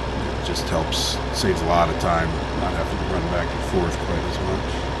it just helps, saves a lot of time, not having to run back and forth quite as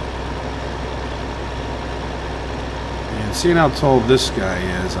much. And seeing how tall this guy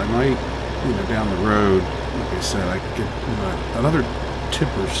is, I might, you know, down the road, like I said, I could get, you know, another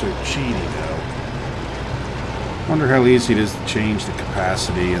tipper's so cheaty now. Wonder how easy it is to change the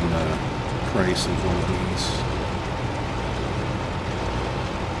capacity and the price of one of these.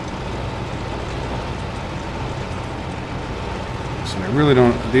 So I really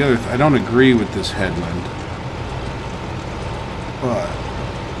don't. I don't agree with this headland, but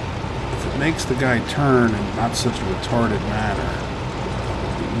if it makes the guy turn in not such a retarded manner,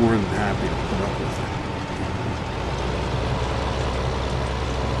 I'd be more than happy to put up with it.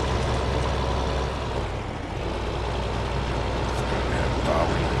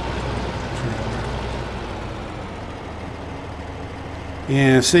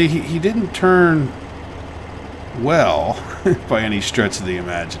 Yeah, see, he didn't turn well by any stretch of the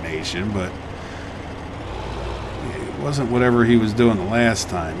imagination, but it wasn't whatever he was doing the last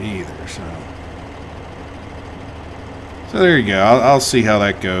time either, so there you go. I'll see how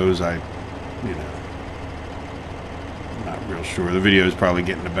that goes. I'm not real sure. The video is probably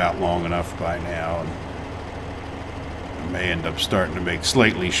getting about long enough by now, and I may end up starting to make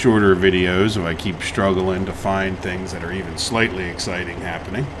slightly shorter videos if I keep struggling to find things that are even slightly exciting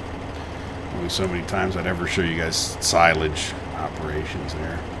happening. Only so many times I'd ever show you guys silage operations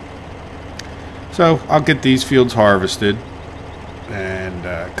there. So I'll get these fields harvested and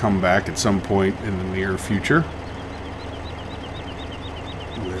come back at some point in the near future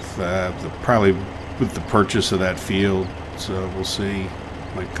with probably with the purchase of that field. So we'll see.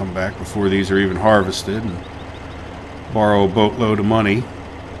 Might come back before these are even harvested and borrow a boatload of money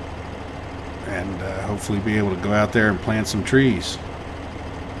and hopefully be able to go out there and plant some trees.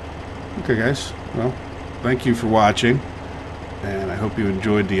 Okay guys, well, thank you for watching, and I hope you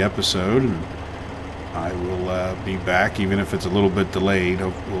enjoyed the episode, and I will be back even if it's a little bit delayed.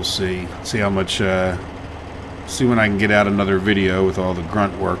 We'll see how much see when I can get out another video with all the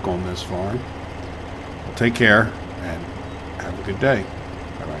grunt work on this farm. Well, take care and have a good day.